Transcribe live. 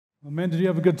Well, man, did you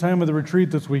have a good time with the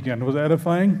retreat this weekend? Was it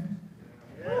edifying?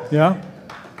 Yeah?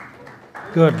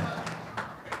 Good.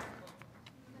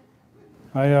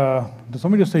 Did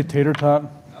somebody just say tater tot?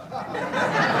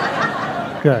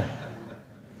 Okay.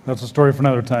 That's a story for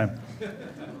another time.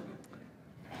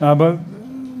 But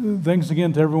thanks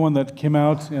again to everyone that came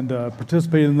out and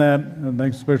participated in that, and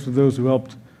thanks especially to those who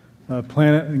helped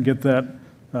plan it and get that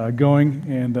going.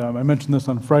 And I mentioned this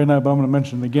on Friday night, but I'm going to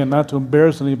mention it again, not to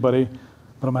embarrass anybody,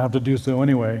 but I'm going to have to do so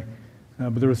anyway.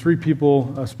 But there were 3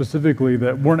 people specifically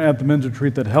that weren't at the men's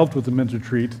retreat that helped with the men's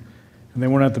retreat, and they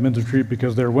weren't at the men's retreat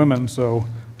because they're women, so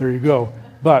there you go.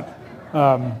 But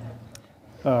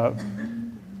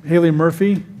Haley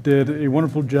Murphy did a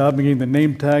wonderful job getting the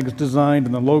name tags designed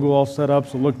and the logo all set up,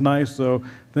 so it looked nice. So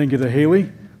thank you to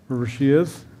Haley, wherever she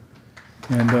is.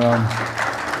 And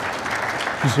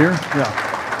she's here? Yeah.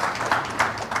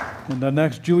 And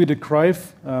next, Julie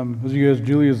DeCrife. As you guys,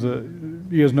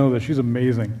 you guys know that she's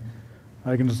amazing.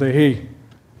 I can just say, hey,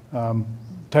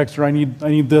 text her, I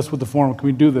need this with the form, can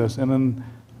we do this? And then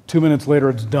 2 minutes later,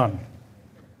 it's done.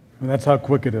 I mean, that's how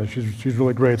quick it is. She's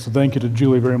really great. So thank you to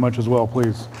Julie very much as well,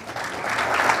 please.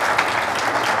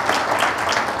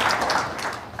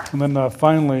 And then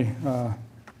finally,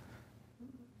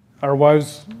 our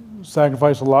wives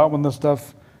sacrifice a lot when this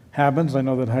stuff happens. I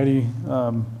know that Heidi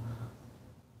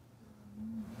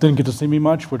didn't get to see me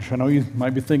much, which I know you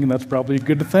might be thinking that's probably a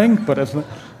good thing, but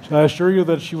I assure you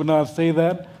that she would not say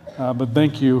that. But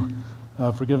thank you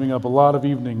for giving up a lot of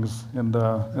evenings and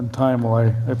time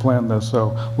while I planned this. So,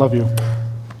 love you.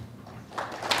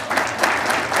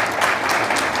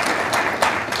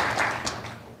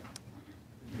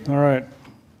 All right.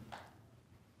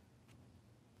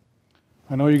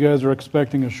 I know you guys are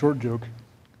expecting a short joke.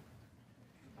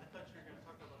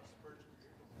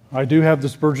 I do have the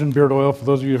Spurgeon beard oil. For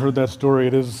those of you who heard that story,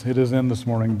 it is in this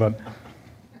morning. But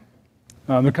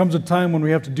there comes a time when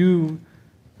we have to do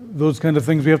those kind of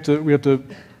things. We have to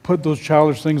put those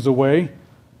childish things away.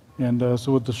 And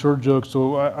so with the short jokes,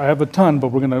 so I have a ton,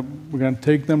 but we're gonna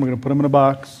take them. We're gonna put them in a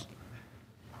box.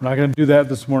 We're not gonna do that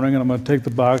this morning. And I'm gonna take the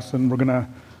box and we're gonna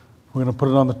put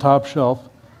it on the top shelf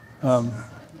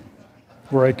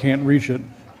where I can't reach it.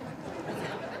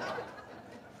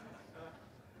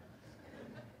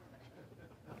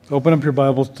 Open up your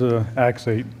Bibles to Acts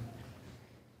 8.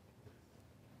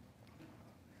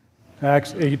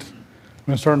 Acts 8. I'm going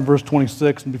to start in verse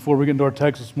 26, and before we get into our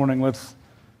text this morning, let's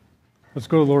go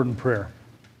to the Lord in prayer.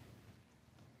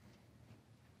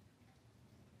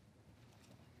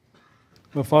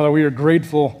 Well, Father, we are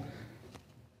grateful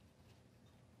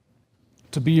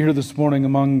to be here this morning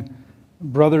among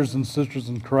brothers and sisters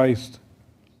in Christ.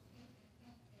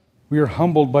 We are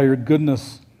humbled by your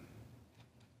goodness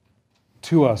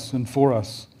to us and for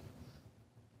us.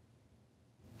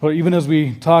 But even as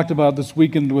we talked about this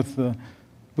weekend with the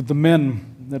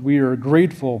men, that we are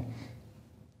grateful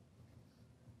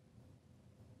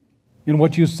in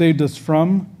what you saved us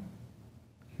from,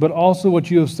 but also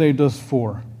what you have saved us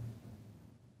for.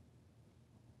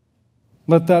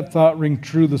 Let that thought ring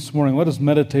true this morning. Let us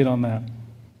meditate on that.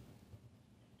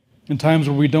 In times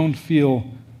where we don't feel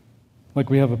like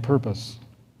we have a purpose,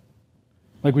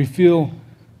 like we feel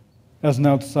as an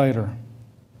outsider.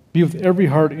 Be with every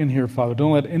heart in here, Father.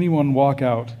 Don't let anyone walk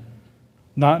out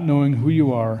not knowing who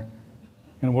you are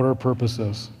and what our purpose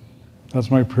is. That's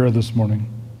my prayer this morning.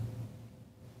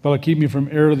 Father, keep me from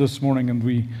error this morning, and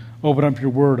we open up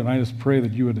your word, and I just pray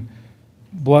that you would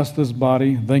bless this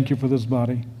body. Thank you for this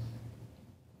body.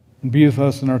 And be with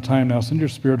us in our time now. Send your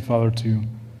Spirit, Father, to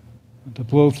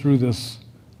blow through this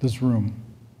room.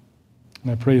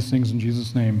 And I pray these things in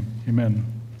Jesus' name. Amen.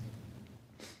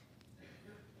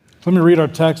 So let me read our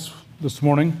text this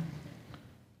morning.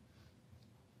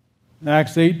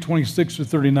 Acts 8, 26 to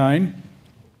 39.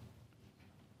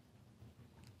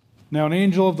 Now an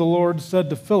angel of the Lord said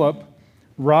to Philip,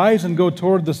 "Rise and go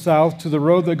toward the south to the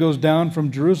road that goes down from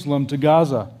Jerusalem to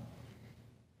Gaza.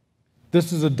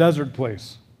 This is a desert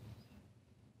place."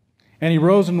 And he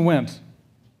rose and went.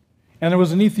 And there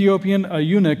was an Ethiopian, a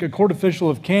eunuch, a court official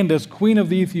of Candace, queen of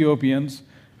the Ethiopians,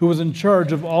 who was in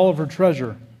charge of all of her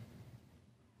treasure.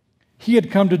 He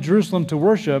had come to Jerusalem to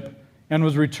worship and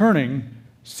was returning,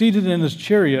 seated in his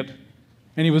chariot,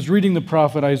 and he was reading the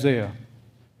prophet Isaiah.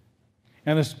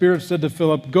 And the Spirit said to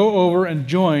Philip, "Go over and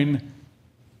join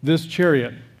this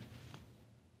chariot."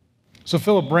 So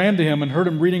Philip ran to him and heard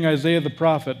him reading Isaiah the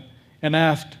prophet and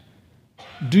asked,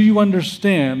 "Do you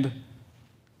understand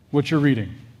what you're reading?"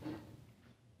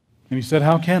 And he said,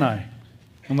 "How can I,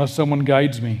 unless someone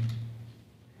guides me?"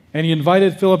 And he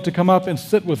invited Philip to come up and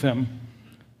sit with him.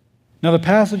 Now the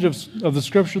passage of the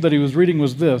scripture that he was reading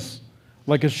was this: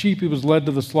 Like a sheep he was led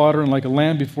to the slaughter, and like a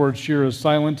lamb before its shearer is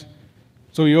silent,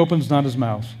 so he opens not his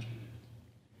mouth.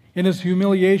 In his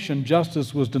humiliation,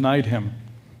 justice was denied him.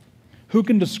 Who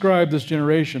can describe this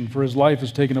generation, for his life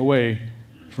is taken away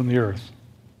from the earth?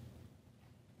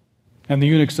 And the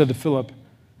eunuch said to Philip,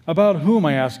 about whom,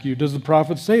 I ask you, does the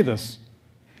prophet say this?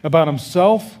 About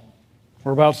himself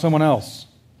or about someone else?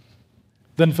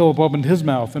 Then Philip opened his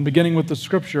mouth, and beginning with the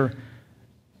scripture,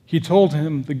 he told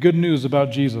him the good news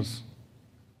about Jesus.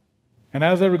 And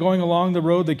as they were going along the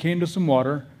road, they came to some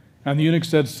water, and the eunuch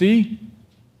said, see,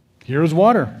 here is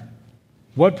water.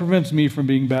 What prevents me from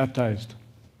being baptized?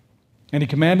 And he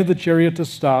commanded the chariot to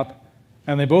stop,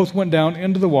 and they both went down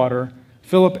into the water,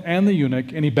 Philip and the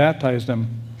eunuch, and he baptized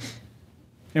him.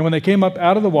 And when they came up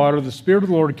out of the water, the Spirit of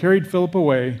the Lord carried Philip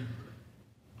away,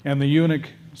 and the eunuch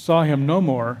saw him no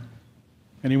more,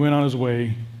 and he went on his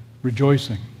way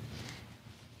rejoicing.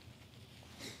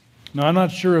 Now, I'm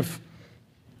not sure if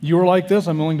you are like this.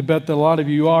 I'm willing to bet that a lot of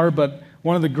you are, but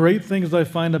one of the great things I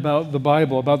find about the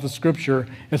Bible, about the Scripture,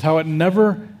 is how it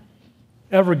never,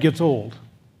 ever gets old.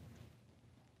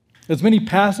 As many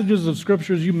passages of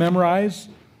Scripture as you memorize,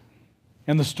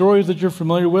 and the stories that you're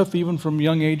familiar with, even from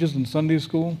young ages in Sunday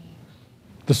school,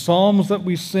 the Psalms that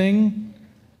we sing,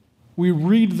 we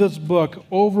read this book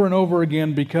over and over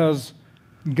again because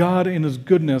God in His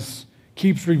goodness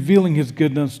keeps revealing His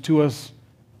goodness to us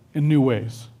in new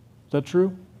ways. Is that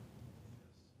true?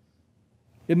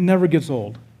 It never gets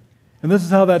old. And this is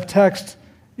how that text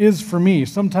is for me.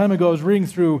 Some time ago, I was reading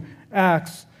through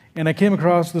Acts, and I came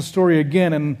across this story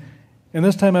again, and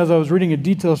this time as I was reading, a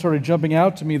detail started jumping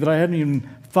out to me that I hadn't even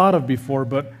thought of before,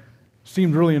 but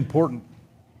seemed really important.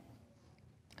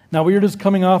 Now, we were just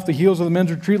coming off the heels of the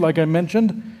men's retreat, like I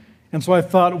mentioned, and so I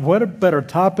thought, what a better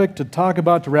topic to talk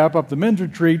about to wrap up the men's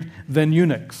retreat than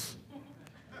eunuchs.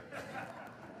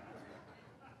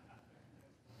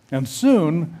 And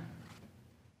soon,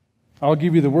 I'll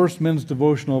give you the worst men's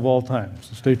devotional of all time,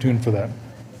 so stay tuned for that.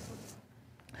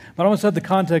 But I want to set the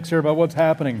context here about what's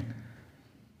happening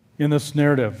in this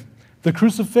narrative. The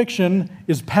crucifixion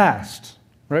is past,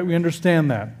 right? We understand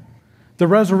that. The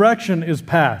resurrection is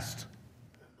past.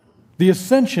 The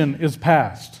ascension is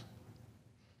past.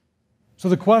 So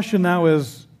the question now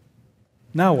is,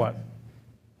 now what?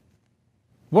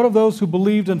 What of those who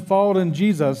believed and followed in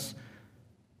Jesus?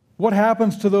 What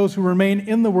happens to those who remain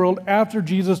in the world after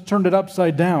Jesus turned it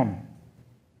upside down?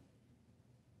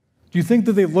 Do you think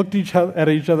that they looked at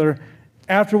each other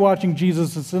after watching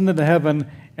Jesus ascend into heaven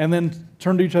and then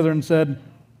turned to each other and said,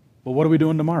 well, what are we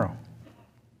doing tomorrow?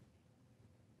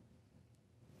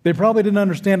 They probably didn't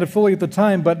understand it fully at the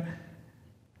time, but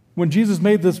when Jesus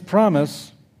made this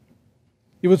promise,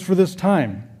 it was for this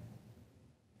time.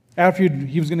 After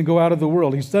he was going to go out of the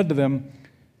world, he said to them,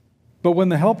 but when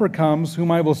the Helper comes,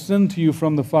 whom I will send to you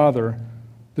from the Father,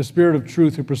 the Spirit of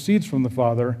truth who proceeds from the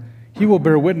Father, he will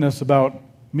bear witness about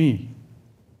me.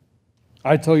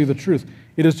 I tell you the truth.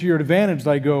 It is to your advantage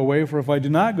that I go away, for if I do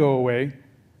not go away,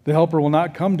 the Helper will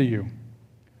not come to you.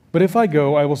 But if I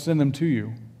go, I will send him to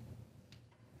you.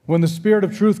 When the Spirit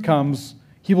of truth comes,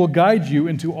 he will guide you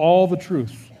into all the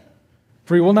truth.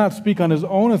 For he will not speak on his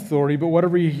own authority, but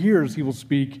whatever he hears he will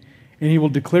speak, and he will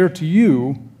declare to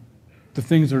you the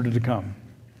things that are to come.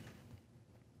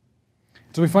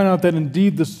 So we find out that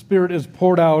indeed the Spirit is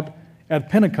poured out at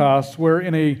Pentecost, where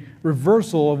in a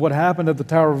reversal of what happened at the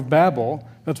Tower of Babel,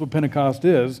 that's what Pentecost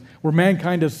is, where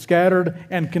mankind is scattered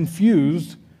and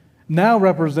confused, now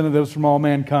representatives from all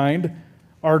mankind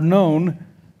are known,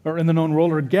 or in the known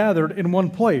world, are gathered in one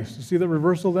place. You see that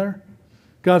reversal there?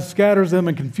 God scatters them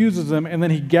and confuses them, and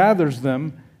then He gathers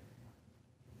them,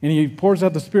 and He pours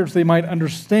out the Spirit so they might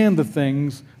understand the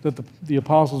things that the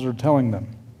apostles are telling them.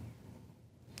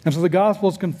 And so the gospel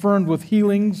is confirmed with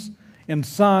healings and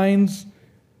signs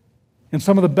and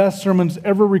some of the best sermons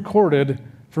ever recorded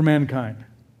for mankind,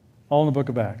 all in the book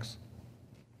of Acts.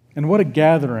 And what a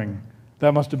gathering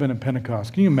that must have been at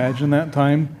Pentecost. Can you imagine that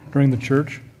time during the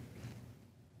church?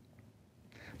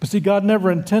 But see, God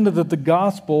never intended that the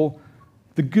gospel,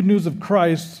 the good news of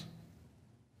Christ,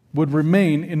 would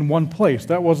remain in one place.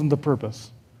 That wasn't the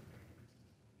purpose.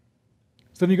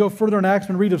 So then you go further in Acts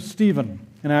and read of Stephen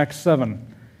in Acts 7,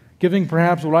 giving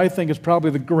perhaps what I think is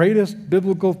probably the greatest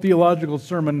biblical theological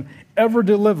sermon ever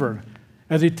delivered,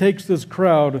 as he takes this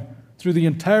crowd through the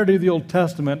entirety of the Old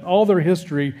Testament, all their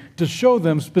history, to show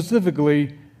them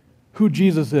specifically who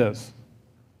Jesus is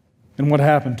and what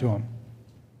happened to him.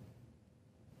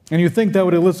 And you think that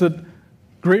would elicit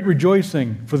great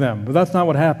rejoicing for them, but that's not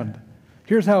what happened.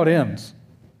 Here's how it ends.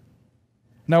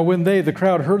 Now when the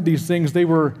crowd, heard these things, they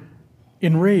were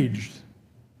enraged,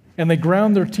 and they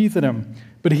ground their teeth at him.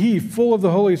 But he, full of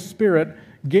the Holy Spirit,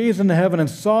 gazed into heaven and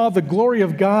saw the glory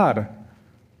of God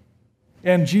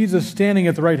and Jesus standing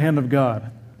at the right hand of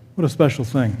God. What a special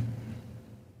thing.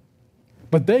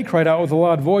 But they cried out with a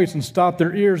loud voice and stopped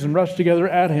their ears and rushed together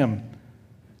at him.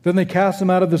 Then they cast him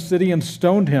out of the city and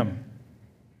stoned him.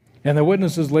 And the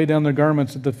witnesses laid down their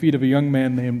garments at the feet of a young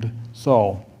man named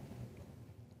Saul.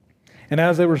 And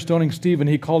as they were stoning Stephen,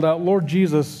 he called out, "Lord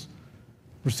Jesus,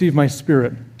 receive my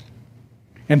spirit."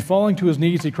 And falling to his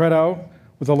knees, he cried out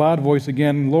with a loud voice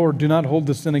again, "Lord, do not hold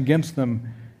this sin against them."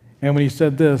 And when he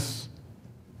said this,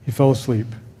 he fell asleep.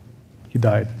 He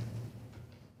died.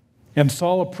 And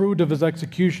Saul approved of his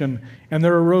execution, and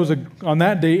there arose on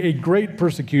that day a great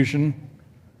persecution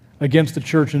against the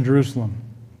church in Jerusalem.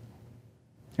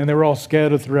 And they were all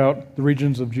scattered throughout the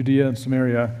regions of Judea and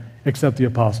Samaria, except the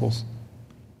apostles.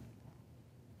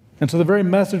 And so the very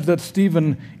message that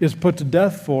Stephen is put to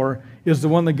death for is the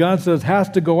one that God says has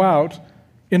to go out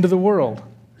into the world.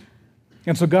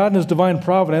 And so God in his divine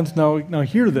providence, now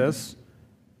hear this.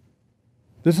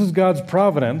 This is God's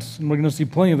providence, and we're going to see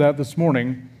plenty of that this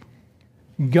morning.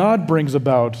 God brings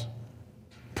about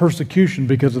persecution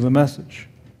because of the message.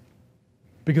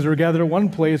 Because we're gathered at one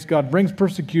place, God brings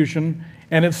persecution,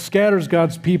 and it scatters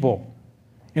God's people.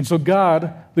 And so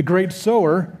God, the great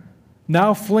sower,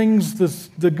 now flings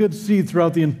the good seed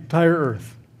throughout the entire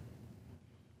earth.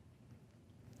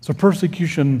 So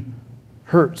persecution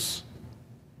hurts,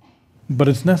 but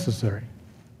it's necessary.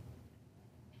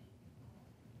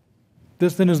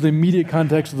 This then is the immediate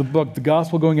context of the book, the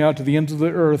gospel going out to the ends of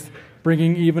the earth,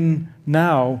 bringing even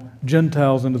now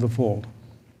Gentiles into the fold.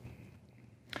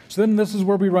 So then this is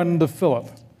where we run into Philip,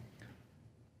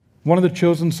 one of the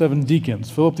chosen 7 deacons,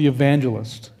 Philip the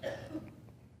evangelist.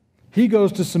 He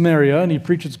goes to Samaria and he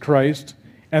preaches Christ,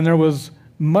 and there was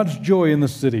much joy in the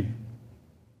city.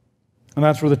 And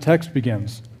that's where the text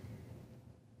begins.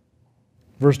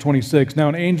 Verse 26, "Now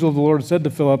an angel of the Lord said to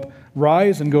Philip,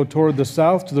 'Rise and go toward the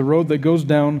south to the road that goes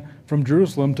down from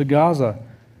Jerusalem to Gaza.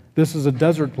 This is a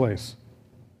desert place.'"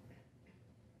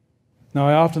 Now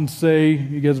I often say,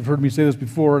 you guys have heard me say this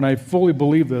before, and I fully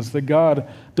believe this, that God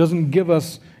doesn't give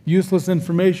us useless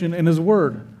information in his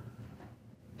word.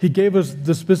 He gave us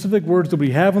the specific words that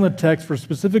we have in the text for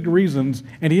specific reasons,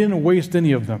 and he didn't waste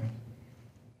any of them.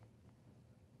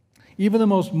 Even the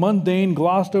most mundane,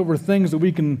 glossed over things that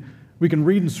we can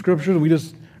read in Scripture, and we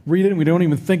just read it and we don't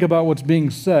even think about what's being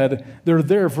said, they're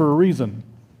there for a reason.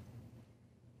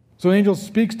 So an angel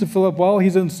speaks to Philip while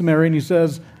he's in Samaria, and he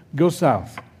says, "Go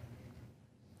south.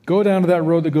 Go down to that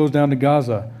road that goes down to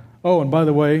Gaza. Oh, and by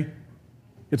the way,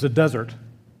 it's a desert."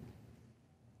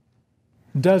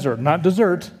 Desert, not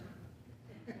dessert.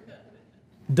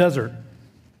 Desert.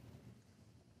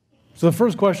 So the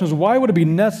first question is, why would it be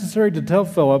necessary to tell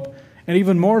Philip, and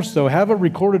even more so, have it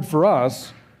recorded for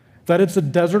us, that it's a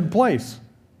desert place?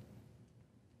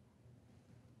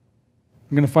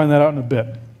 I'm going to find that out in a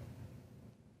bit.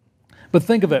 But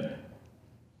think of it.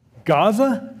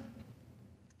 Gaza?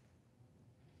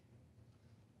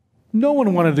 No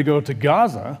one wanted to go to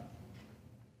Gaza,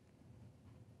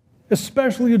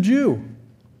 especially a Jew,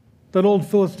 that old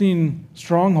Philistine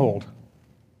stronghold,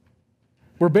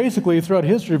 where basically throughout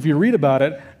history, if you read about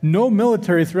it, no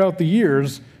military throughout the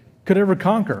years could ever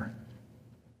conquer.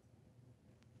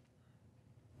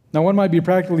 Now, one might be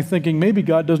practically thinking, maybe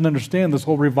God doesn't understand this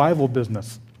whole revival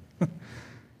business.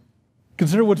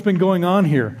 Consider what's been going on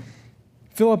here.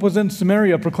 Philip was in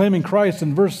Samaria proclaiming Christ,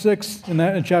 and verse 6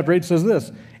 in chapter 8 says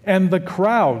this, "And the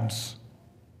crowds,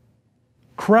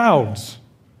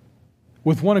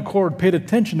 with one accord paid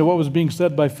attention to what was being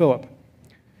said by Philip.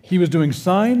 He was doing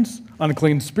signs,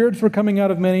 unclean spirits were coming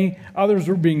out of many, others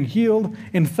were being healed.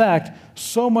 In fact,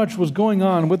 so much was going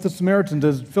on with the Samaritans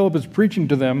as Philip is preaching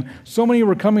to them, so many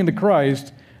were coming to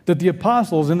Christ, that the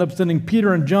apostles ended up sending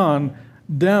Peter and John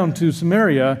down to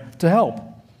Samaria to help.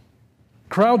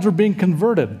 Crowds were being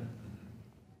converted.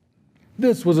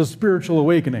 This was a spiritual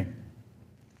awakening.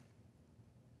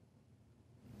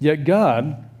 Yet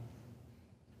God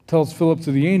tells Philip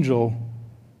through the angel,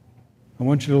 "I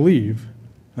want you to leave,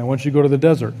 and I want you to go to the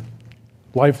desert.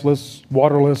 Lifeless,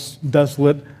 waterless,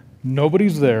 desolate,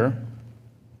 nobody's there,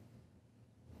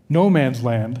 no man's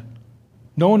land.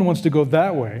 No one wants to go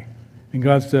that way." And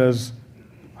God says,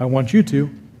 "I want you to."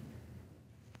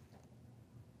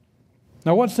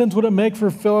 Now, what sense would it make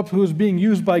for Philip, who is being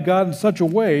used by God in such a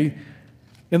way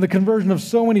in the conversion of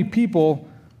so many people,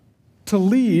 to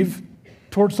leave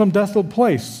towards some desolate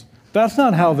place? That's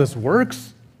not how this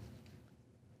works.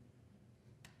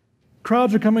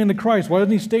 Crowds are coming to Christ. Why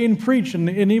doesn't he stay and preach? And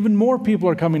even more people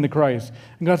are coming to Christ.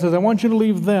 And God says, "I want you to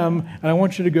leave them, and I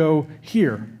want you to go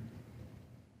here."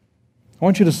 I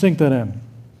want you to sink that in.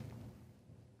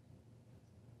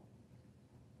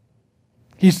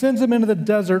 He sends him into the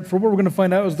desert for what we're going to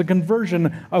find out is the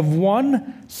conversion of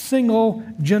one single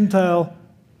Gentile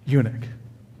eunuch.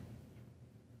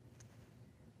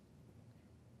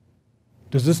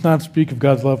 Does this not speak of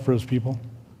God's love for his people?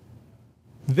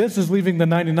 This is leaving the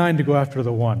 99 to go after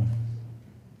the one.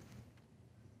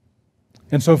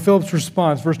 And so Philip's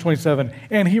response, verse 27,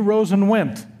 and he rose and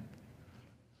went.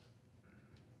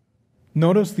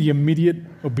 Notice the immediate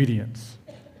obedience.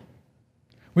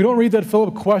 We don't read that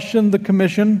Philip questioned the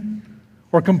commission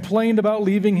or complained about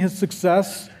leaving his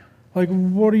success. Like,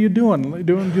 what are you doing?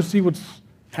 Do you see what's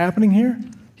happening here?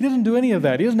 He doesn't do any of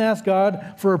that. He doesn't ask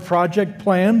God for a project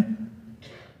plan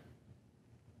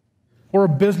or a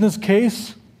business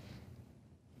case.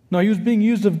 No, he was being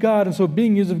used of God, and so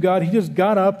being used of God, he just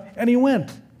got up and he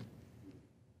went.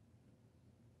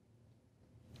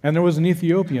 And there was an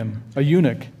Ethiopian, a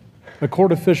eunuch, a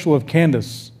court official of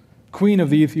Candace, queen of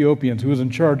the Ethiopians, who was in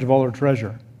charge of all her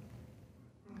treasure.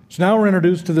 So now we're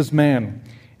introduced to this man,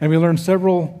 and we learn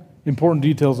several important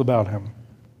details about him.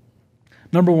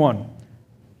 Number one,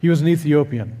 he was an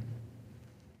Ethiopian.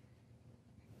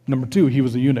 Number two, he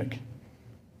was a eunuch.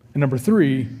 And number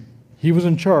three, he was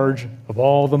in charge of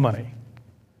all the money.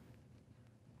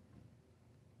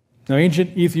 Now,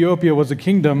 ancient Ethiopia was a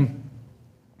kingdom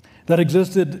that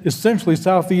existed essentially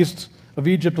southeast of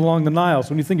Egypt along the Nile. So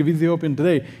when you think of Ethiopia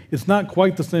today, it's not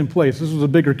quite the same place. This was a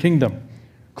bigger kingdom,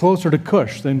 closer to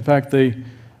Cush. In fact, they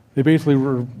basically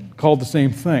were called the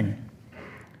same thing.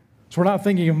 So we're not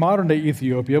thinking of modern-day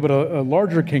Ethiopia, but a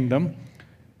larger kingdom.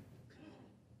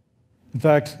 In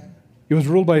fact, it was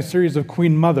ruled by a series of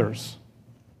queen mothers.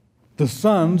 The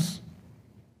sons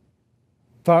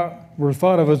were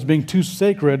thought of as being too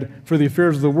sacred for the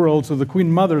affairs of the world, so the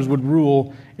queen mothers would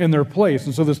rule in their place.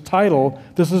 And so this title,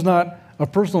 this is not a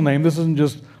personal name. This isn't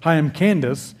just, hi, I'm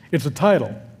Candace. It's a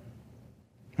title,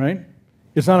 right?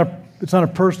 It's not a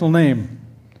personal name.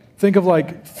 Think of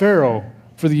like Pharaoh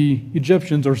for the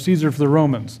Egyptians or Caesar for the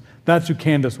Romans. That's who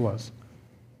Candace was.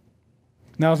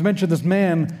 Now, as mentioned, this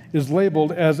man is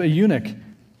labeled as a eunuch.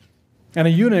 And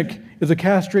a eunuch is a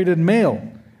castrated male.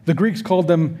 The Greeks called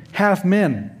them half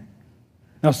men.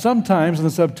 Now, sometimes in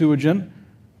the Septuagint,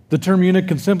 the term eunuch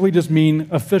can simply just mean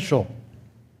official.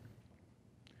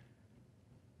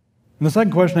 And the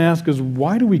second question I ask is,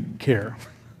 why do we care?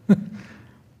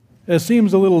 It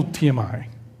seems a little TMI.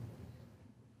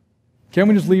 Can't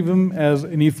we just leave him as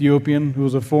an Ethiopian who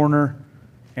was a foreigner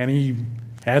and he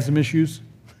had some issues?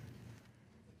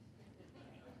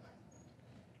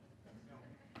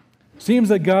 Seems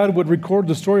that God would record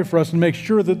the story for us and make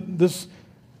sure that this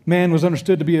man was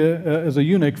understood to be as a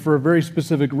eunuch for a very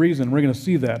specific reason. We're going to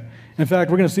see that. In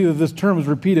fact, we're going to see that this term is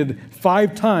repeated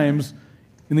 5 times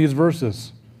in these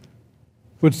verses,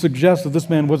 which suggests that this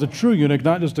man was a true eunuch,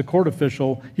 not just a court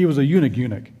official. He was a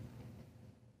eunuch.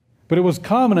 But it was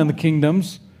common in the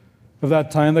kingdoms of that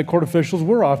time that court officials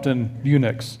were often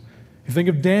eunuchs. You think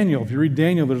of Daniel. If you read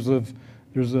Daniel, there's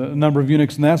a number of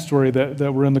eunuchs in that story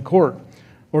that were in the court.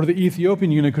 Or the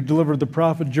Ethiopian eunuch who delivered the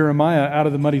prophet Jeremiah out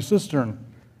of the muddy cistern.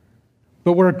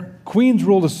 But where queens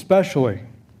ruled especially,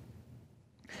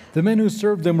 the men who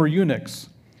served them were eunuchs.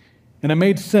 And it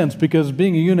made sense because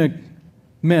being a eunuch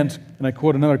meant, and I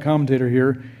quote another commentator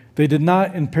here, they did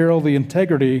not imperil the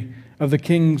integrity of the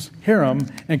king's harem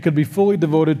and could be fully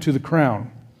devoted to the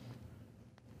crown.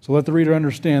 So let the reader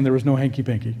understand there was no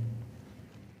hanky-panky.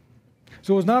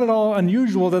 So it was not at all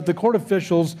unusual that the court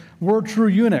officials were true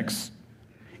eunuchs.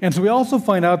 And so we also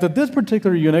find out that this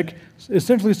particular eunuch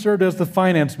essentially served as the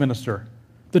finance minister,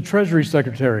 the treasury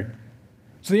secretary.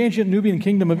 So the ancient Nubian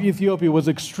kingdom of Ethiopia was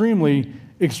extremely,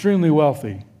 extremely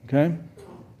wealthy, okay?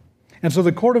 And so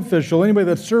the court official, anybody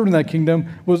that served in that kingdom,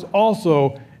 was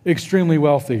also extremely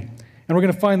wealthy. And we're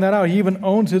going to find that out. He even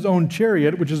owns his own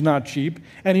chariot, which is not cheap,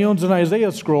 and he owns an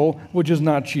Isaiah scroll, which is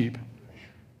not cheap.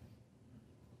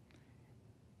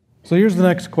 So here's the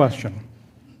next question.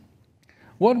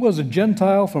 What was a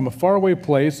Gentile from a faraway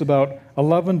place about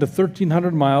 11 to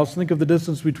 1,300 miles? Think of the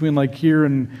distance between like here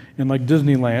and like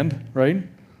Disneyland, right?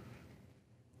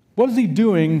 What is he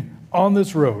doing on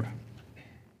this road?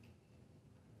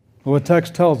 Well, the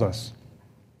text tells us.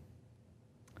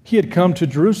 He had come to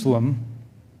Jerusalem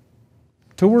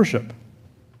to worship.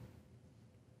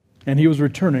 And he was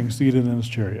returning seated in his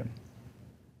chariot.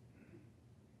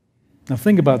 Now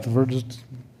think about that for just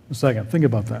a second. Think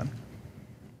about that.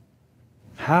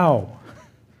 How?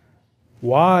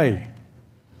 Why?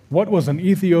 What was an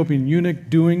Ethiopian eunuch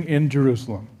doing in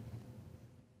Jerusalem?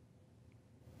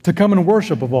 To come and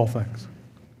worship, of all things.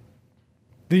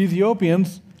 The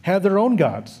Ethiopians had their own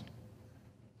gods.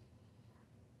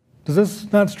 Does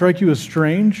this not strike you as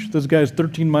strange? This guy's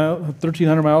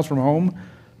 1,300 miles from home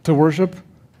to worship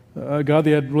a God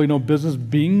they had really no business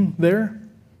being there?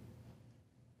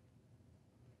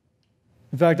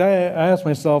 In fact, I asked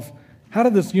myself, how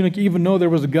did this eunuch even know there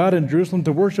was a God in Jerusalem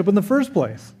to worship in the first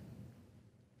place?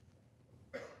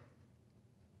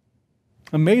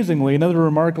 Amazingly, another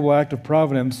remarkable act of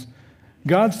providence,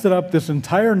 God set up this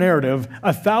entire narrative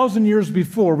 1,000 years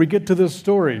before we get to this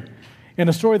story, in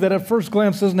a story that at first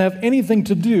glance doesn't have anything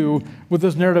to do with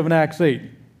this narrative in Acts 8.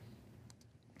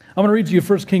 I'm going to read to you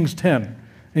 1 Kings 10,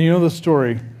 and you know the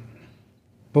story,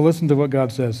 but listen to what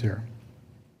God says here.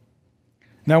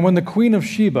 Now when the queen of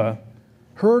Sheba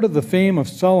heard of the fame of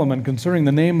Solomon concerning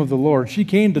the name of the Lord, she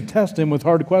came to test him with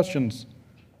hard questions.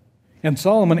 And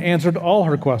Solomon answered all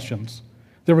her questions.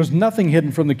 There was nothing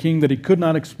hidden from the king that he could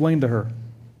not explain to her.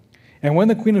 And when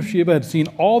the queen of Sheba had seen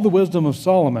all the wisdom of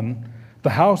Solomon,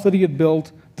 the house that he had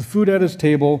built, the food at his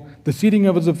table, the seating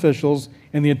of his officials,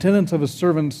 and the attendance of his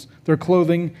servants, their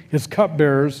clothing, his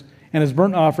cupbearers, and his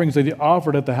burnt offerings that he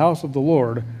offered at the house of the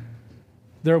Lord,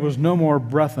 there was no more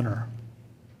breath in her.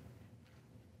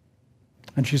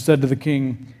 And she said to the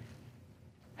king,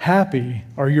 "Happy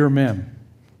are your men.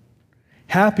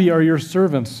 Happy are your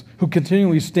servants who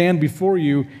continually stand before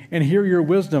you and hear your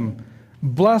wisdom.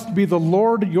 Blessed be the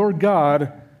Lord your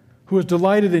God who has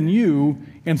delighted in you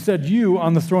and set you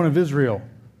on the throne of Israel."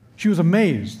 She was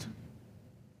amazed.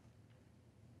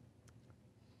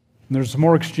 And there's some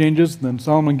more exchanges. Then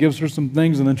Solomon gives her some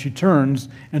things, and then she turns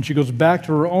and she goes back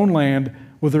to her own land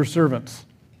with her servants.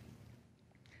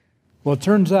 Well, it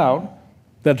turns out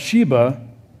that Sheba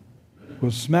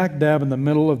was smack dab in the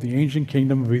middle of the ancient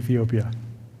kingdom of Ethiopia.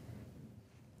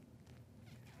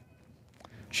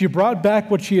 She brought back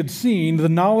what she had seen, the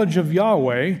knowledge of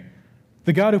Yahweh,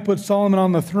 the God who put Solomon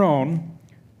on the throne,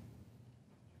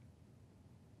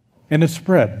 and it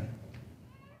spread.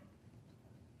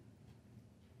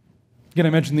 Again, I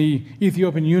mentioned the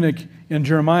Ethiopian eunuch in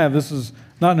Jeremiah. This is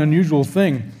not an unusual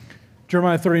thing.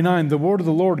 Jeremiah 39, the word of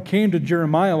the Lord came to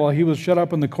Jeremiah while he was shut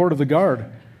up in the court of the guard.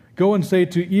 "Go and say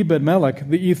to Ebed-melech,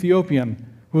 the Ethiopian,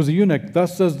 who was a eunuch,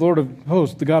 thus says the Lord of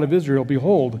hosts, the God of Israel,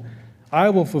 behold, I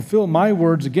will fulfill my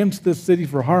words against this city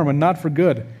for harm and not for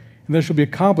good, and this shall be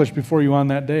accomplished before you on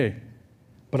that day.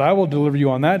 But I will deliver you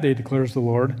on that day, declares the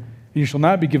Lord, and you shall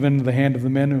not be given into the hand of the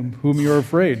men whom you are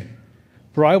afraid.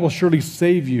 For I will surely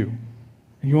save you,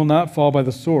 and you will not fall by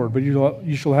the sword, but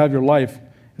you shall have your life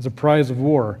as a prize of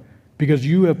war, because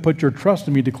you have put your trust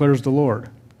in me, declares the Lord."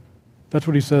 That's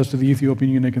what he says to the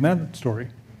Ethiopian eunuch in that story.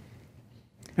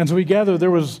 And so we gather there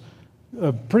was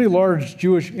a pretty large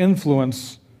Jewish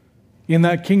influence in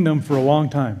that kingdom for a long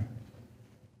time.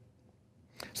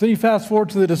 So you fast forward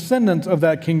to the descendant of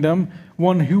that kingdom,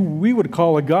 one who we would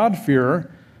call a God-fearer,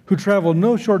 who traveled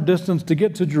no short distance to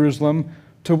get to Jerusalem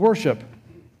to worship.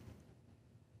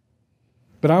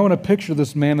 But I want to picture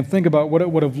this man and think about what it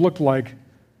would have looked like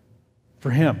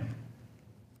for him.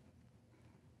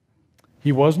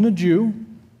 He wasn't a Jew.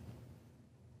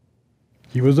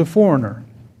 He was a foreigner.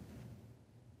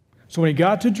 So when he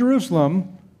got to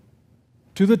Jerusalem,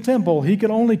 to the temple, he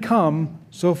could only come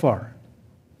so far.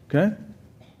 Okay?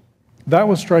 That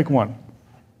was strike one.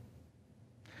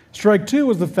 Strike two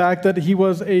was the fact that he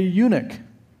was a eunuch.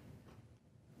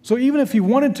 So even if he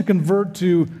wanted to convert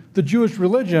to the Jewish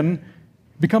religion,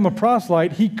 become a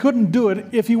proselyte, he couldn't do it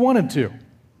if he wanted to.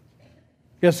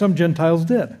 Yes, some Gentiles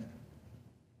did.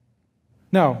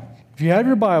 Now, if you have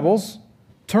your Bibles,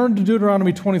 turn to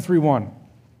Deuteronomy 23:1.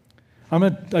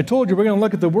 I told you we're going to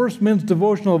look at the worst men's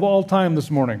devotional of all time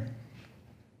this morning.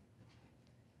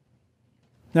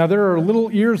 Now, there are little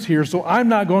ears here, so I'm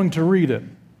not going to read it,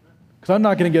 because I'm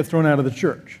not going to get thrown out of the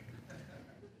church.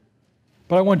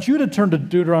 But I want you to turn to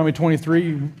Deuteronomy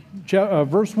 23,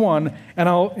 verse 1, and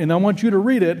I want you to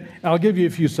read it, and I'll give you a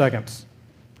few seconds.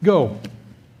 Go.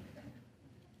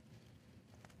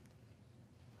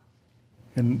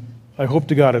 And I hope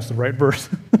to God it's the right verse.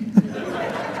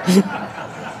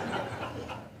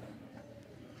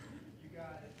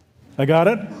 I got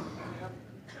it?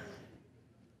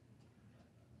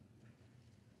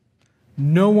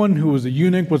 No one who was a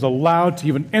eunuch was allowed to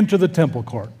even enter the temple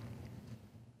court.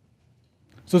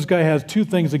 So this guy has two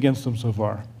things against him so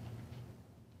far.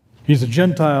 He's a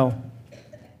Gentile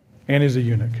and he's a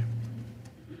eunuch.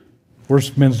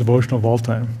 Worst men's devotional of all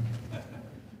time.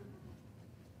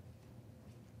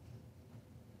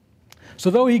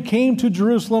 So though he came to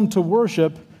Jerusalem to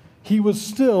worship, he was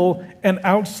still an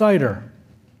outsider.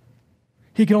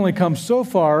 He could only come so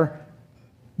far,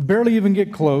 barely even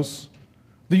get close.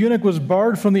 The eunuch was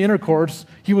barred from the inner courts.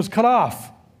 He was cut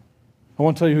off. I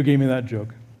won't tell you who gave me that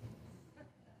joke.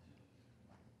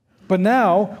 But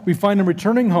now we find him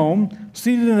returning home,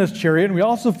 seated in his chariot, and we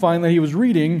also find that he was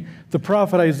reading the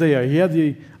prophet Isaiah. He had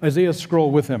the Isaiah scroll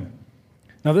with him.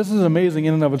 Now this is amazing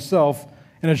in and of itself,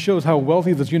 and it shows how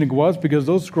wealthy this eunuch was, because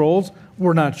those scrolls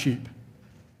were not cheap.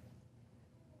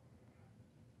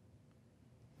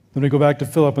 Then we go back to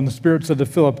Philip, and the Spirit said to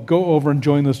Philip, "Go over and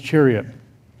join this chariot."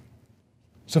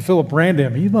 So Philip ran to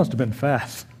him. He must have been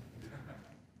fast.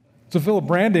 So Philip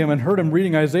ran to him and heard him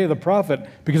reading Isaiah the prophet,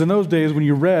 because in those days when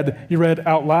you read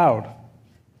out loud.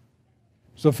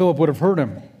 So Philip would have heard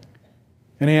him.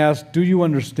 And he asked, "Do you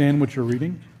understand what you're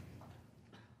reading?"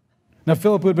 Now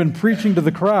Philip, who had been preaching to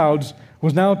the crowds,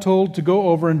 was now told to go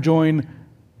over and join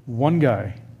one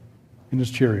guy in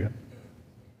his chariot.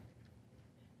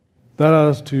 That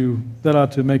ought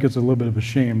to make us a little bit of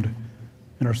ashamed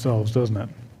in ourselves, doesn't it?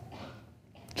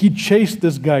 He chased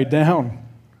this guy down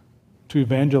to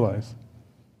evangelize.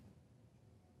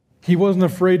 He wasn't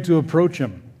afraid to approach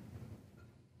him.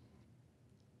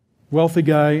 Wealthy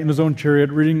guy in his own chariot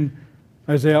reading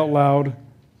Isaiah out loud,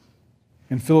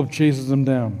 and Philip chases him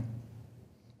down.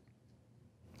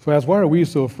 So I ask, why are we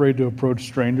so afraid to approach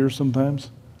strangers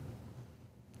sometimes?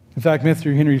 In fact,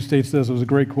 Matthew Henry states this. It was a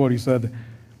great quote. He said,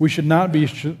 "We should not be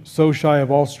so shy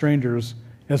of all strangers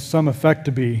as some affect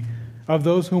to be. Of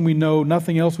those whom we know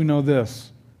nothing else, we know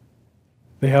this: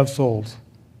 they have souls."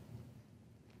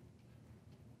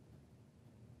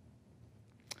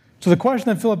 So the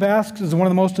question that Philip asks is one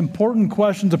of the most important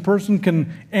questions a person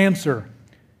can answer.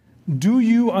 Do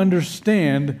you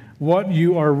understand what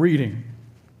you are reading?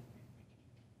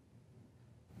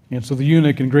 And so the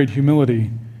eunuch, in great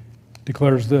humility,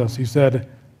 declares this. He said,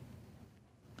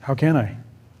 "How can I,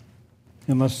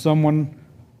 unless someone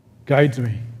guides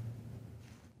me?"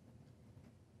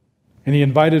 And he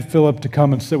invited Philip to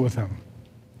come and sit with him.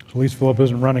 So at least Philip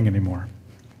isn't running anymore.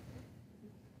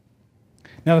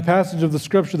 Now the passage of the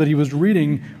scripture that he was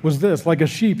reading was this: "Like a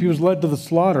sheep he was led to the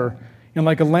slaughter, and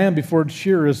like a lamb before its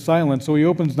shearer is silent, so he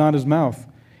opens not his mouth.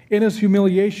 In his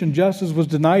humiliation justice was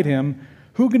denied him.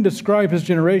 Who can describe his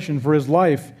generation? For his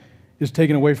life is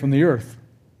taken away from the earth."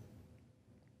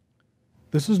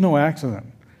 This is no accident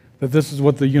that this is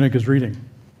what the eunuch is reading.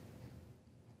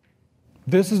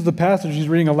 This is the passage he's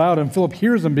reading aloud, and Philip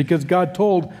hears him because God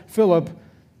told Philip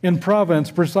in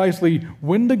Providence precisely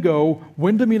when to go,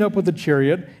 when to meet up with the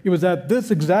chariot. It was at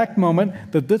this exact moment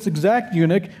that this exact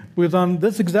eunuch was on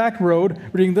this exact road,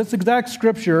 reading this exact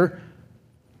scripture.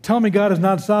 Tell me God is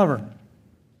not sovereign.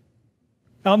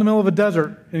 Out in the middle of a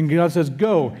desert, and God says,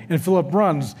 "Go," and Philip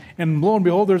runs, and lo and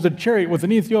behold, there's a chariot with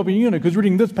an Ethiopian eunuch who's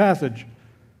reading this passage.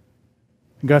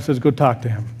 And God says, "Go talk to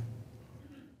him."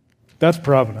 That's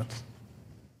providence.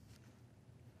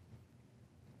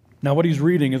 Now, what he's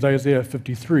reading is Isaiah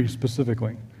 53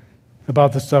 specifically,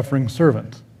 about the suffering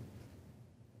servant.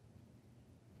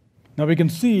 Now, we can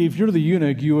see, if you're the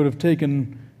eunuch, you would have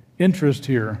taken interest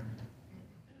here.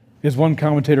 As one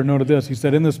commentator noted this, he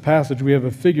said, "In this passage we have a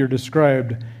figure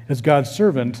described as God's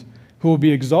servant who will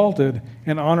be exalted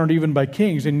and honored even by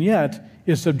kings, and yet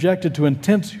is subjected to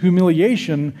intense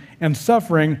humiliation and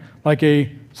suffering like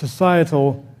a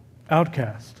societal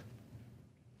outcast."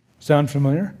 Sound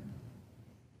familiar?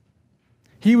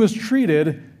 He was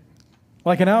treated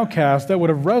like an outcast that would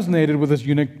have resonated with this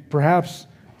eunuch, perhaps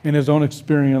in his own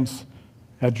experience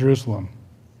at Jerusalem.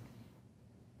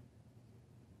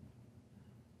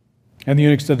 And the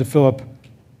eunuch said to Philip,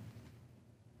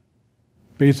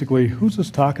 basically, who's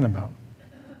this talking about?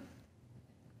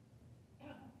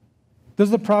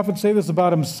 Does the prophet say this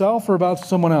about himself or about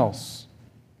someone else?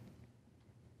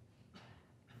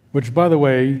 Which, by the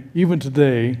way, even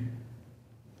today,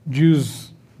 Jews,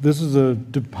 this is a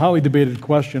highly debated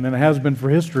question, and it has been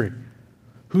for history.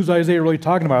 Who's Isaiah really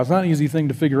talking about? It's not an easy thing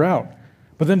to figure out.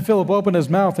 But then Philip opened his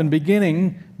mouth, and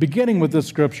beginning with this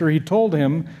scripture, he told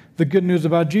him the good news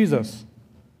about Jesus.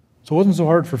 So it wasn't so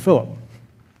hard for Philip.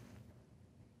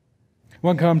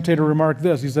 One commentator remarked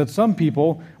this. He said, "Some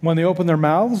people, when they open their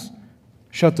mouths,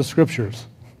 shut the scriptures.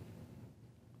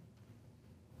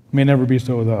 It may never be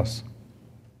so with us.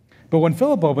 But when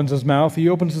Philip opens his mouth, he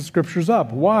opens the scriptures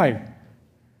up. Why?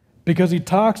 Because he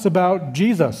talks about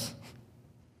Jesus."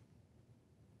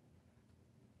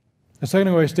 A second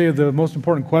ago I stated the most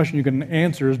important question you can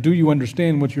answer is, do you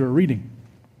understand what you are reading?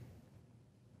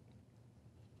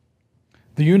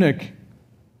 The eunuch,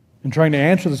 in trying to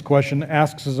answer this question,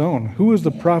 asks his own, who is the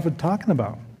prophet talking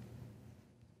about?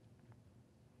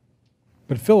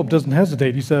 But Philip doesn't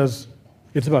hesitate. He says,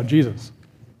 it's about Jesus.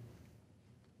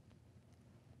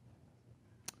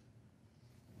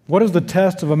 What is the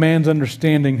test of a man's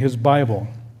understanding his Bible?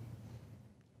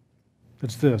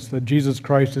 It's this, that Jesus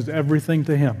Christ is everything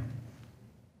to him.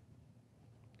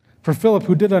 For Philip,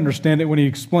 who did understand it when he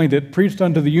explained it, preached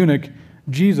unto the eunuch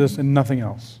Jesus and nothing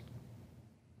else.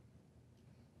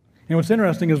 And what's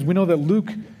interesting is we know that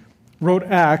Luke wrote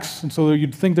Acts, and so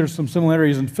you'd think there's some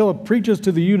similarities, and Philip preaches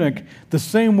to the eunuch the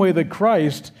same way that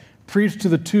Christ preached to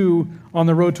the two on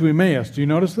the road to Emmaus. Do you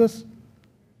notice this?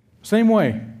 Same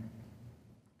way.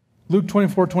 Luke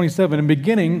 24:27, in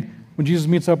beginning, when Jesus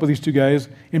meets up with these two guys,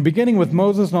 in beginning with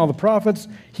Moses and all the prophets,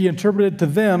 he interpreted to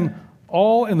them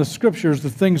all in the scriptures the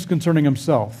things concerning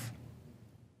himself.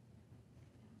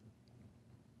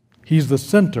 He's the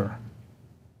center.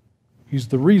 He's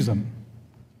the reason.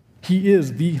 He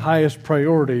is the highest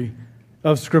priority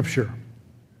of Scripture.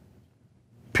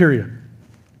 Period.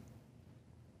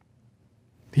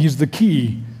 He's the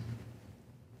key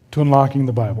to unlocking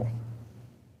the Bible.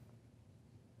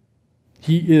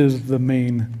 He is the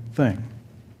main thing.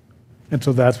 And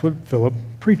so that's what Philip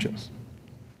preaches.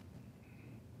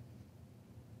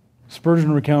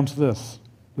 Spurgeon recounts this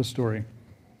story.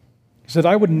 He said,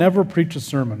 I would never preach a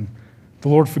sermon, the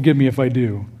Lord forgive me if I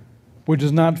do, which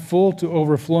is not full to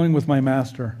overflowing with my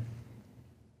master.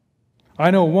 I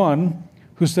know one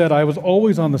who said I was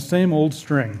always on the same old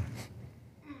string,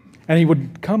 and he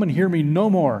would come and hear me no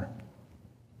more,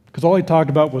 because all he talked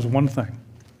about was one thing.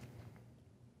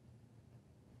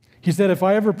 He said if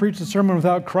I ever preached a sermon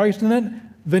without Christ in it,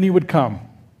 then he would come.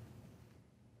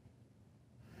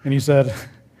 And he said,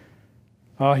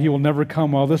 he will never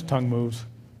come while this tongue moves.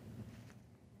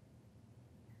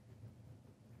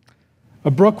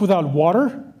 A brook without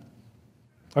water,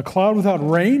 a cloud without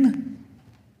rain,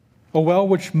 a well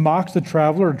which mocks the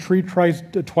traveler, a tree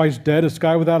twice dead, a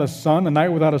sky without a sun, a night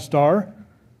without a star.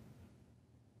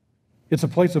 It's a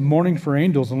place of mourning for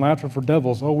angels and laughter for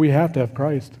devils. Oh, we have to have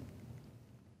Christ.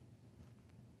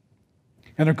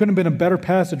 And there couldn't have been a better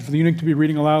passage for the eunuch to be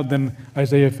reading aloud than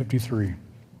Isaiah 53.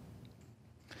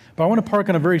 But I want to park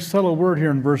on a very subtle word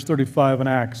here in verse 35 in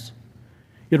Acts.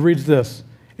 It reads this,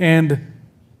 and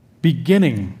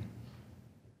beginning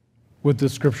with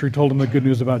this scripture, he told him the good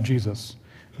news about Jesus.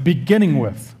 Beginning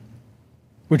with,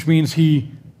 which means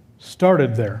he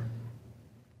started there.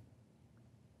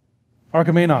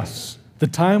 Archimenos, the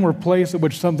time or place at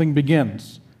which something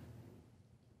begins.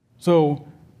 So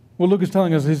what Luke is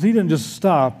telling us is he didn't just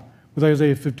stop with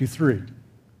Isaiah 53.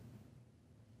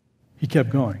 He kept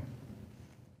going.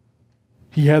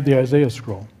 He had the Isaiah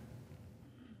scroll.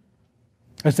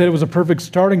 I said it was a perfect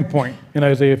starting point in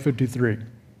Isaiah 53.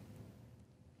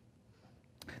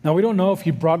 Now, we don't know if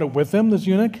he brought it with him, this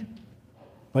eunuch.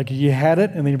 Like he had it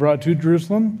and then he brought it to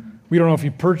Jerusalem. We don't know if he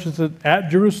purchased it at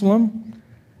Jerusalem.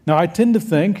 Now, I tend to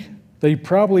think that he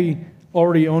probably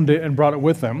already owned it and brought it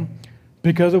with him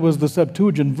because it was the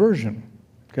Septuagint version,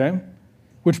 okay?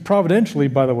 Which providentially,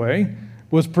 by the way,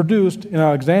 was produced in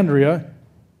Alexandria,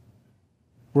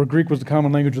 where Greek was the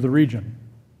common language of the region.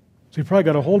 So he probably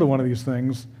got a hold of one of these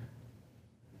things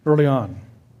early on.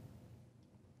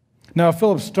 Now, if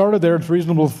Philip started there, it's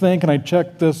reasonable to think, and I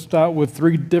checked this out with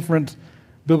 3 different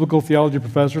biblical theology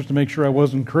professors to make sure I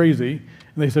wasn't crazy,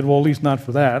 and they said, well, at least not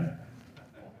for that,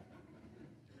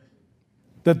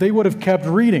 that they would have kept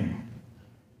reading.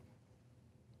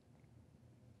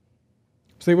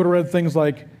 So they would have read things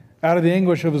like, out of the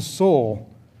anguish of his soul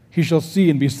he shall see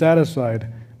and be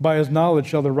satisfied. By his knowledge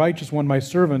shall the righteous one, my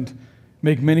servant,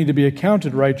 make many to be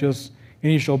accounted righteous,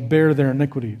 and he shall bear their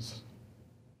iniquities.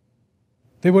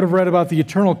 They would have read about the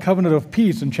eternal covenant of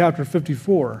peace in chapter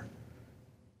 54.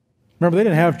 Remember, they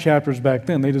didn't have chapters back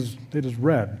then. They just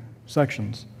read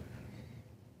sections.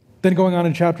 Then going on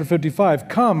in chapter 55,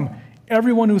 come,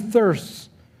 everyone who thirsts,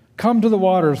 come to the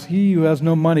waters. He who has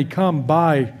no money, come,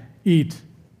 buy, eat.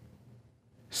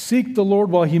 Seek the Lord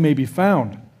while he may be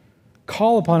found.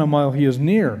 Call upon him while he is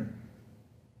near.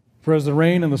 For as the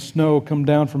rain and the snow come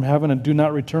down from heaven and do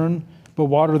not return, but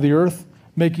water the earth,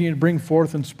 making it bring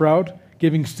forth and sprout,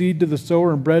 giving seed to the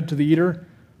sower and bread to the eater,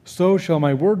 so shall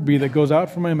my word be that goes out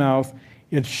from my mouth.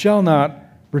 It shall not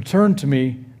return to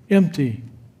me empty,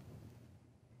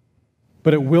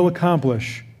 but it will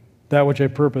accomplish that which I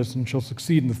purpose and shall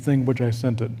succeed in the thing which I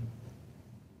sent it.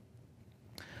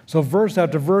 So verse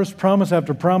after verse, promise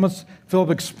after promise,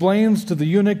 Philip explains to the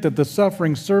eunuch that the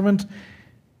suffering servant,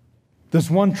 this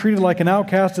one treated like an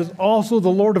outcast, is also the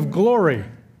Lord of glory.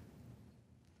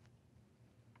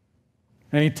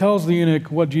 And he tells the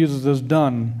eunuch what Jesus has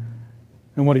done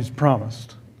and what he's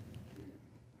promised.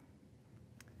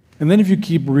 And then if you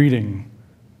keep reading,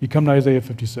 you come to Isaiah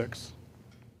 56.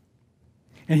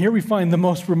 And here we find the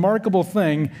most remarkable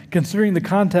thing considering the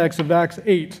context of Acts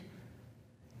 8.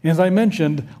 As I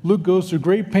mentioned, Luke goes through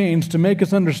great pains to make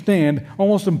us understand,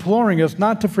 almost imploring us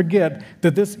not to forget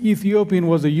that this Ethiopian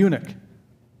was a eunuch.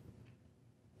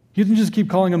 He didn't just keep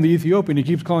calling him the Ethiopian, he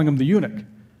keeps calling him the eunuch.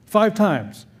 5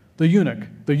 times. The eunuch,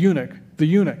 the eunuch, the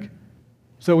eunuch.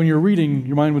 So when you're reading,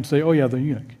 your mind would say, oh yeah, the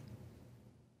eunuch.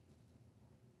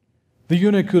 The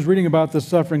eunuch who's reading about this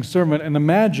suffering servant, and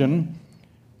imagine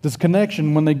this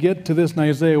connection when they get to this in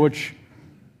Isaiah, which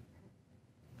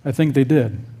I think they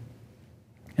did.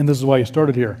 And this is why he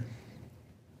started here.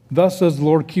 Thus says the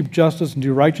Lord, keep justice and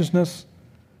do righteousness.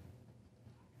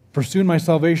 For soon my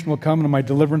salvation will come and my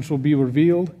deliverance will be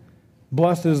revealed.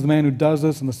 Blessed is the man who does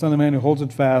this and the son of the man who holds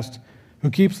it fast, who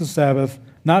keeps the Sabbath,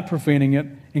 not profaning it,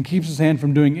 and keeps his hand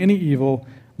from doing any evil.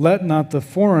 Let not the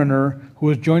foreigner who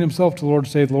has joined himself to the Lord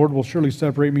say, the Lord will surely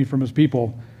separate me from his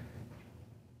people.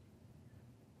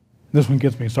 This one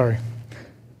gets me, sorry.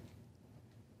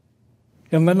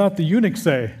 And let not the eunuch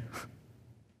say,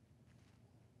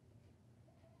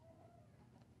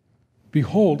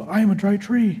 behold, I am a dry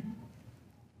tree.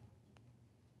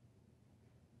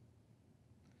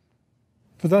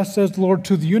 For thus says the Lord,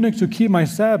 to the eunuchs who keep my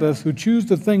Sabbath, who choose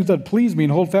the things that please me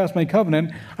and hold fast my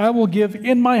covenant, I will give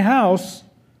in my house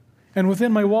and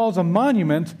within my walls a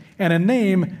monument and a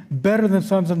name better than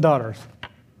sons and daughters.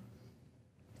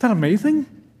 Isn't that amazing?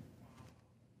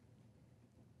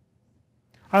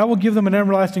 I will give them an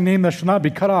everlasting name that shall not be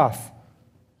cut off.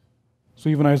 So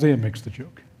even Isaiah makes the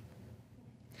joke.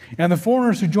 And the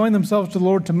foreigners who join themselves to the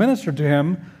Lord to minister to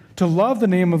him, to love the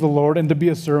name of the Lord and to be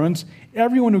his servants,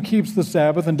 everyone who keeps the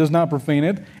Sabbath and does not profane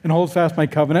it and holds fast my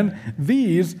covenant,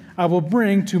 these I will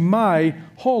bring to my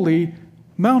holy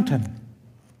mountain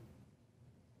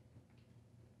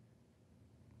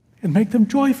and make them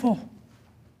joyful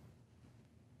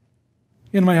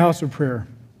in my house of prayer.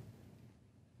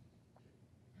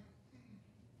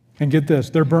 And get this,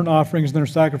 their burnt offerings and their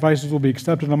sacrifices will be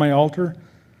accepted on my altar,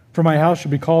 for my house shall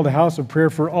be called a house of prayer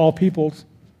for all peoples.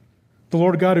 The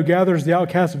Lord God who gathers the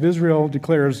outcasts of Israel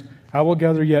declares, I will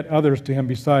gather yet others to him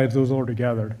besides those already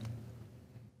gathered.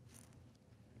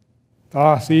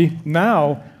 See,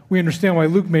 now we understand why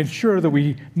Luke made sure that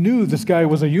we knew this guy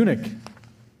was a eunuch.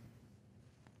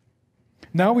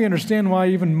 Now we understand why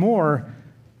even more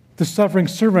the suffering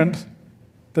servant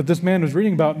that this man was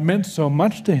reading about meant so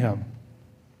much to him.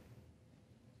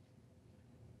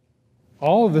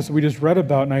 All of this we just read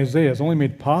about in Isaiah is only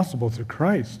made possible through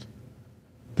Christ.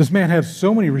 This man had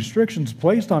so many restrictions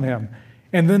placed on him.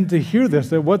 And then to hear this,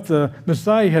 that what the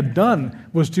Messiah had done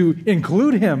was to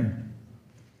include him.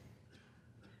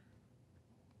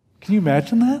 Can you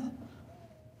imagine that?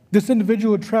 This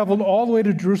individual had traveled all the way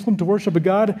to Jerusalem to worship a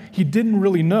God he didn't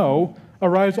really know,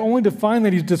 arrives only to find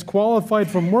that he's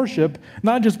disqualified from worship,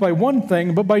 not just by one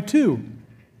thing, but by 2.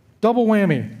 Double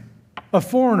whammy. A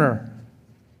foreigner.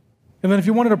 And then if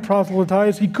he wanted to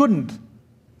proselytize, he couldn't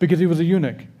because he was a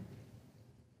eunuch.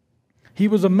 He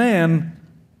was a man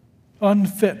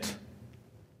unfit,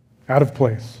 out of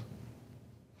place.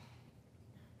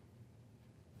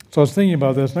 So I was thinking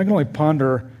about this, and I can only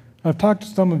ponder, I've talked to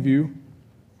some of you,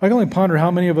 I can only ponder how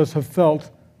many of us have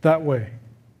felt that way.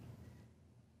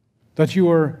 That you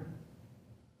are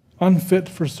unfit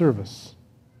for service,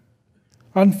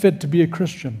 unfit to be a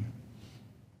Christian,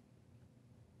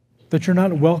 that you're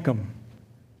not welcome,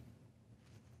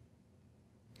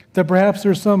 that perhaps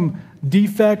there's some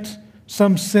defect,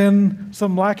 some sin,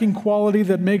 some lacking quality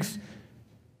that makes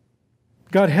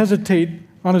God hesitate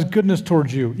on his goodness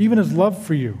towards you, even his love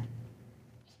for you.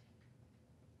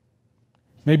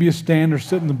 Maybe you stand or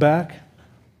sit in the back,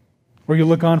 or you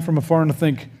look on from afar and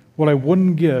think, what I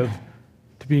wouldn't give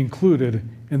to be included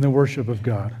in the worship of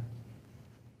God.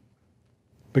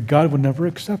 But God would never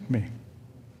accept me.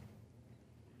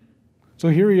 So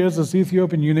here he is, this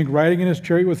Ethiopian eunuch, riding in his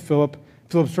chariot with Philip.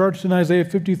 Philip starts in Isaiah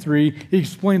 53. He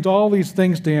explains all these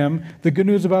things to him. The good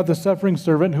news about the suffering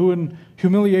servant who in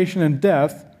humiliation and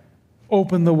death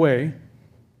opened the way.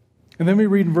 And then we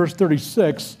read in verse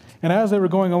 36, and as they were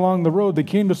going along the road, they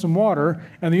came to some water,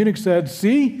 and the eunuch said,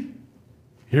 see,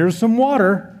 here's some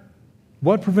water.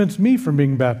 What prevents me from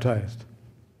being baptized?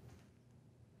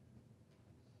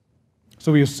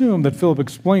 So we assume that Philip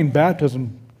explained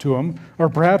baptism to him, or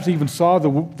perhaps he even saw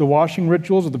the washing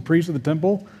rituals of the priests of the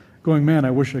temple, going, man, I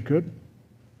wish I could.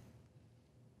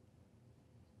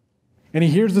 And he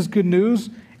hears this good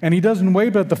news, and he doesn't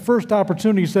wait, but at the first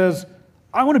opportunity he says,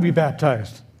 I want to be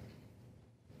baptized.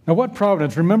 Now what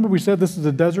providence? Remember we said this is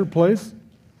a desert place?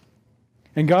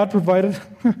 And God provided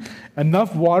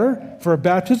enough water for a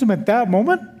baptism at that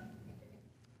moment?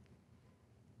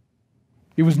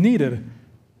 It was needed. And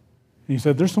he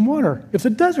said, there's some water. It's a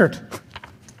desert.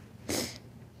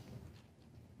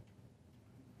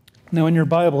 Now, in your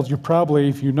Bibles, you're probably,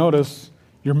 if you notice,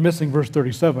 you're missing verse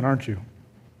 37, aren't you?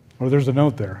 Or there's a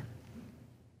note there.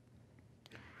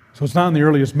 So it's not in the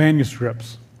earliest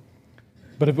manuscripts.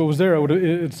 But if it was there,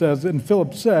 it says, and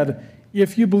Philip said,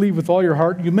 "If you believe with all your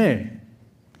heart, you may."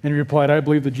 And he replied, "I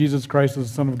believe that Jesus Christ is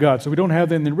the Son of God." So we don't have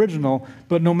that in the original,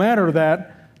 but no matter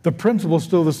that, the principle is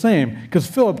still the same, because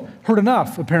Philip heard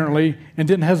enough, apparently, and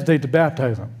didn't hesitate to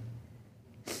baptize him.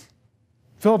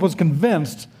 Philip was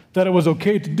convinced that it was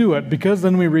okay to do it, because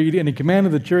then we read, and he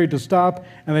commanded the chariot to stop,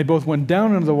 and they both went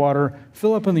down into the water,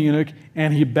 Philip and the eunuch,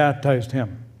 and he baptized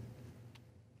him.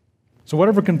 So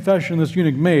whatever confession this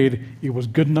eunuch made, it was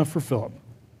good enough for Philip.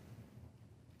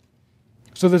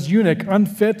 So this eunuch,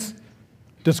 unfit,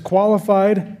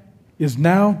 disqualified, is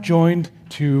now joined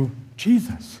to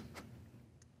Jesus.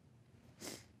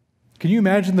 Can you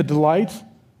imagine the delight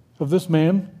of this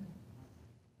man?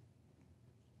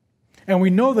 And we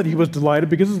know that he was delighted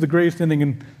because it's the greatest ending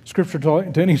in Scripture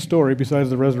to any story besides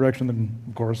the resurrection,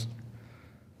 of course.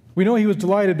 We know he was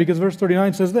delighted because verse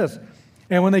 39 says this,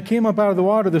 "And when they came up out of the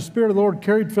water, the Spirit of the Lord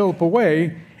carried Philip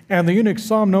away, and the eunuch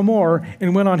saw him no more,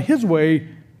 and went on his way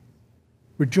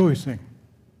rejoicing."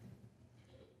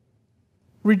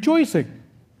 Rejoicing.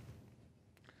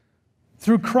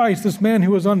 Through Christ, this man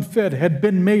who was unfit had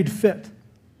been made fit.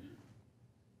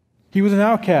 He was an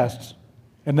outcast,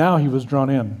 and now he was drawn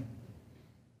in.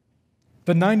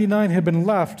 The 99 had been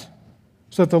left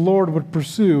so that the Lord would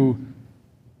pursue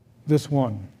this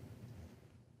one.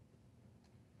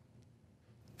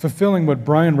 Fulfilling what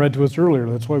Brian read to us earlier.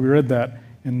 That's why we read that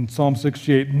in Psalm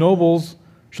 68. "Nobles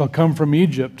shall come from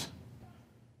Egypt.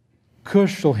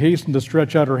 Cush shall hasten to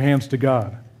stretch out her hands to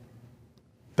God."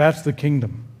 That's the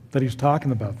kingdom that he's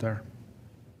talking about there.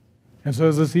 And so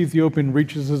as this Ethiopian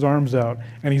reaches his arms out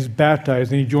and he's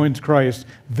baptized and he joins Christ,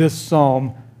 this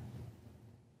psalm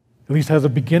at least has a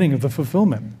beginning of the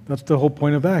fulfillment. That's the whole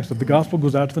point of Acts, that the gospel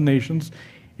goes out to the nations,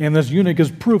 and this eunuch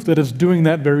is proof that it's doing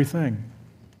that very thing.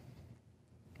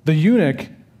 The eunuch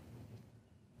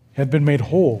had been made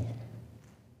whole.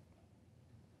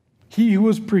 He who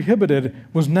was prohibited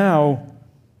was now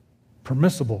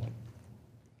permissible.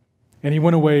 And he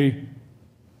went away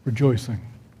rejoicing.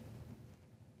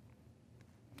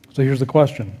 So here's the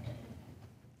question.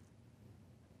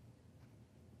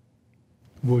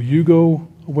 Will you go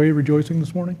away rejoicing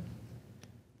this morning?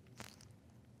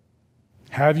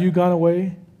 Have you gone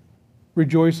away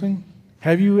rejoicing?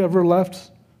 Have you ever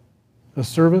left a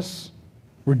service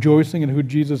rejoicing in who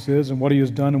Jesus is and what he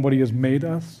has done and what he has made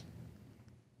us?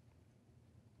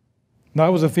 Now,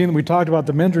 that was a theme that we talked about.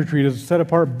 The men's retreat is set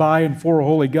apart by and for a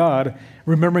holy God,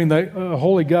 remembering that a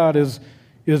holy God is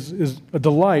a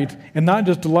delight, and not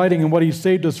just delighting in what he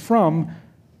saved us from,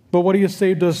 but what he has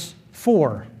saved us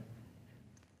for.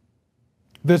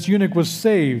 This eunuch was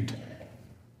saved,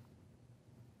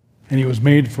 and he was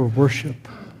made for worship.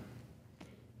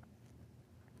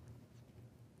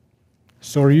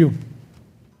 So are you.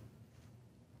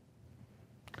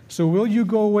 So will you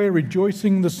go away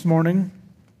rejoicing this morning?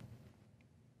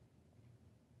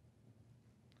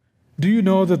 Do you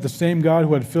know that the same God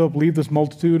who had Philip leave this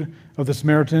multitude of the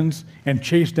Samaritans and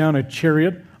chase down a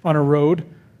chariot on a road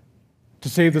to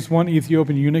save this one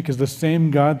Ethiopian eunuch is the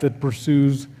same God that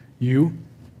pursues you?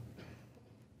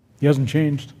 He hasn't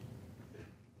changed.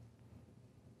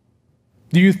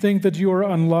 Do you think that you are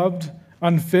unloved,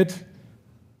 unfit,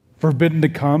 forbidden to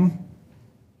come?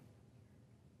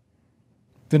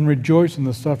 Then rejoice in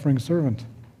the suffering servant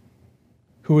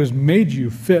who has made you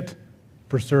fit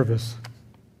for service.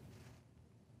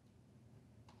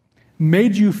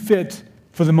 Made you fit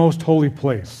for the most holy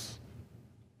place.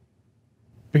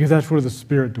 Because that's where the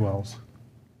Spirit dwells.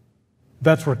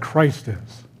 That's where Christ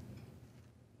is.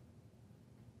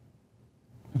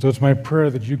 And so it's my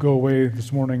prayer that you go away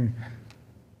this morning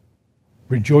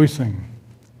rejoicing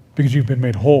because you've been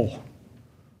made whole.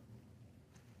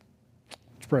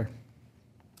 Let's pray.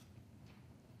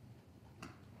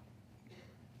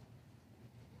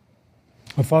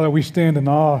 Oh, Father, we stand in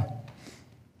awe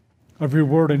of your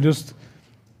word and just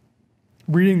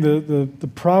reading the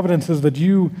providences that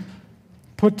you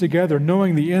put together,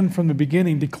 knowing the end from the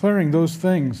beginning, declaring those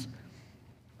things,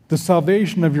 the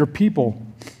salvation of your people,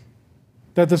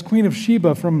 that this Queen of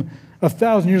Sheba from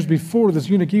 1,000 years before this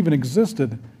eunuch even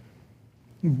existed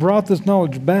brought this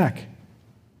knowledge back.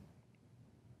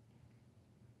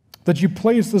 That you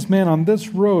placed this man on this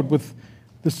road with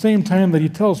the same time that he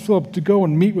tells Philip to go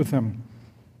and meet with him.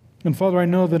 And Father, I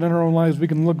know that in our own lives we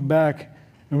can look back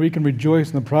and we can rejoice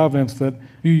in the providence that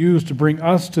you used to bring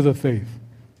us to the faith.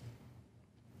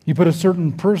 You put a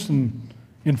certain person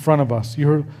in front of us.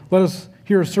 You let us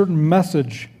hear a certain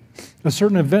message, a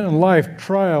certain event in life,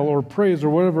 trial or praise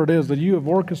or whatever it is, that you have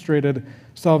orchestrated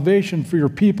salvation for your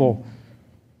people.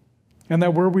 And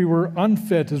that where we were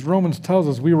unfit, as Romans tells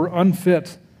us, we were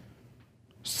unfit,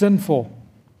 sinful,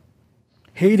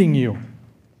 hating you,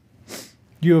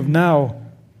 you have now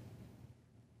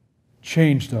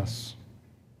changed us.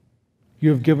 You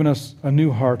have given us a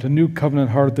new heart, a new covenant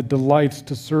heart that delights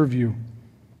to serve you.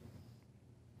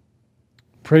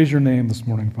 Praise your name this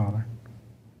morning, Father.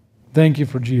 Thank you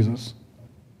for Jesus.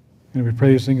 And we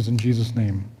pray these things in Jesus'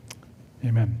 name.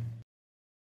 Amen.